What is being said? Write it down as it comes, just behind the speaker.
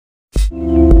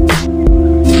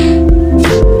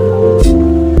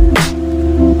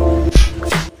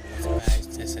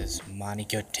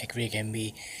big your tech rig can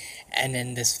be. And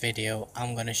in this video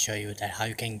I'm gonna show you that how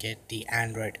you can get the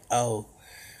Android O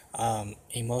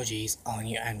emojis on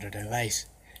your Android device.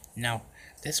 Now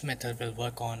this method will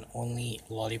work on only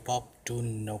Lollipop to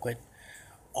Nougat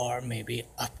or maybe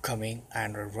upcoming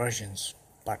Android versions,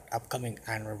 but upcoming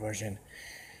Android version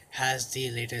has the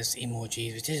latest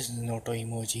emojis, which is Noto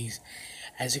emojis.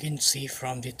 As you can see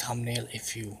from the thumbnail,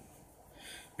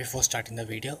 before starting the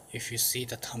video, if you see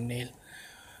the thumbnail,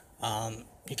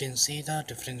 you can see the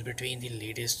difference between the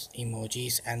latest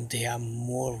emojis, and they are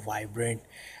more vibrant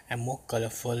and more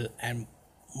colorful and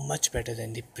much better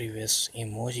than the previous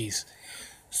emojis.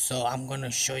 So I'm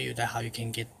gonna show you that how you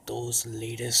can get those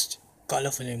latest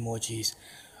colorful emojis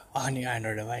on your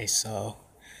Android device. So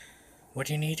what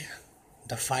you need: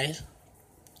 the file,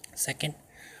 second,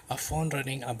 a phone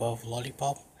running above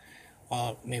Lollipop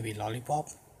or maybe Lollipop,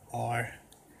 or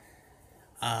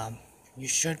you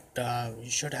should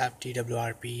have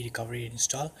TWRP recovery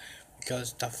installed,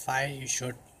 because the file you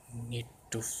should need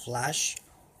to flash.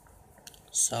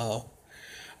 So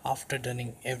after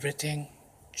doing everything,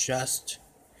 just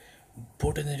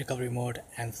boot in the recovery mode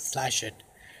and flash it.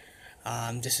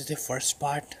 This is the first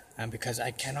part, and because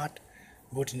I cannot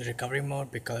boot in the recovery mode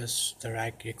because the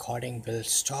recording will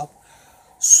stop,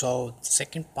 so the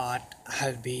second part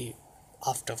I'll be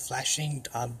after flashing.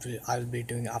 I'll be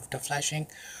doing after flashing.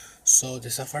 So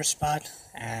this is the first part,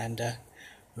 and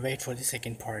wait for the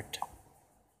second part.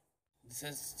 This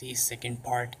is the second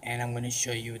part, and I'm going to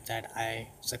show you that I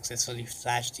successfully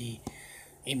flashed the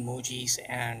emojis,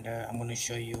 and I'm going to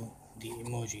show you the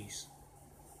emojis.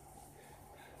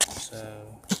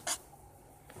 So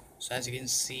as you can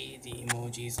see, the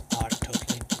emojis are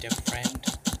totally different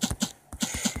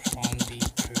from the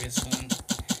previous one,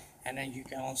 and then you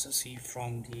can also see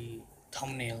from the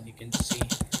thumbnail, you can see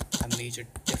a major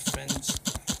difference.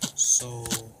 So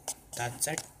that's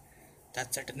it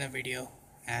in the video,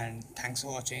 and thanks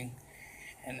for watching.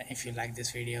 And if you like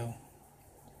this video,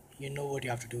 you know what you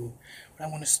have to do, but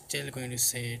I'm still going to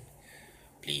say it: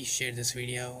 please share this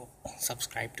video,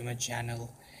 subscribe to my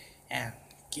channel, and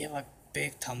give a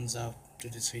big thumbs up to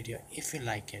this video if you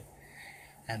like it.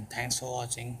 And thanks for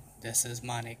watching. This is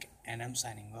Manik, and I'm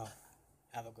signing off.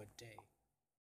 Have a good day.